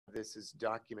this is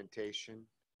documentation.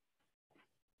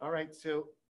 All right, so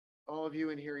all of you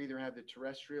in here either have the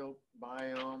terrestrial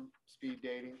biome speed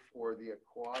dating or the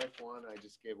aquatic one. I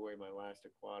just gave away my last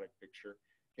aquatic picture.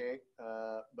 Okay,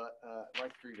 but I'd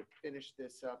like for you to finish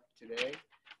this up today,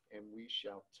 and we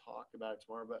shall talk about it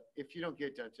tomorrow. But if you don't get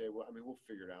it done today, well, I mean, we'll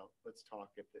figure it out. Let's talk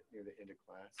at near the end of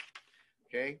class.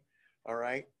 Okay, all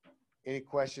right. Any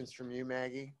questions from you,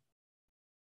 Maggie?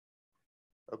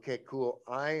 Okay, cool.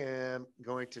 I am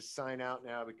going to sign out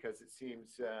now because it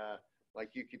seems like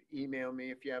you could email me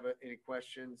if you have any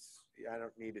questions. I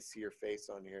don't need to see your face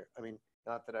on here. I mean,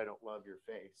 not that I don't love your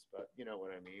face, but you know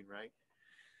what I mean, right?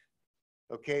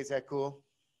 Okay, is that cool?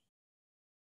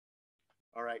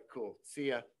 All right, cool. See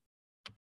ya.